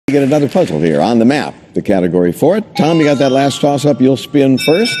Get another puzzle here on the map, the category for it. Tom, you got that last toss-up. You'll spin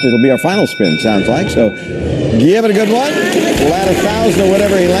first. It'll be our final spin, sounds like. So give it a good one. We'll add 1,000 or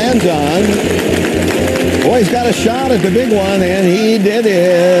whatever he lands on. Boy, he's got a shot at the big one, and he did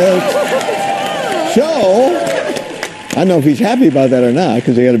it. So, I don't know if he's happy about that or not,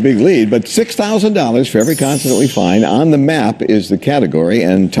 because he had a big lead, but $6,000 for every consonant we find. On the map is the category.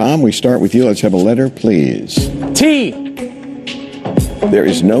 And Tom, we start with you. Let's have a letter, please. T. There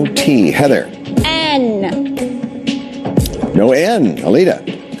is no T. Heather. N. No N. Alita.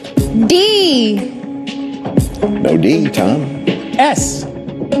 D. No D. Tom. S.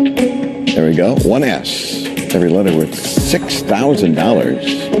 There we go. One S. Every letter worth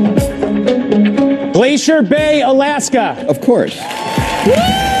 $6,000. Glacier Bay, Alaska. Of course. Woo!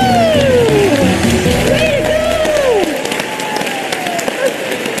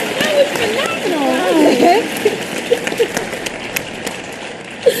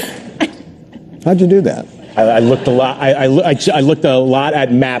 How'd you do that? I looked a lot. I looked a lot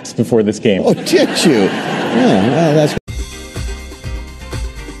at maps before this game. Oh, did you? Yeah, well, that's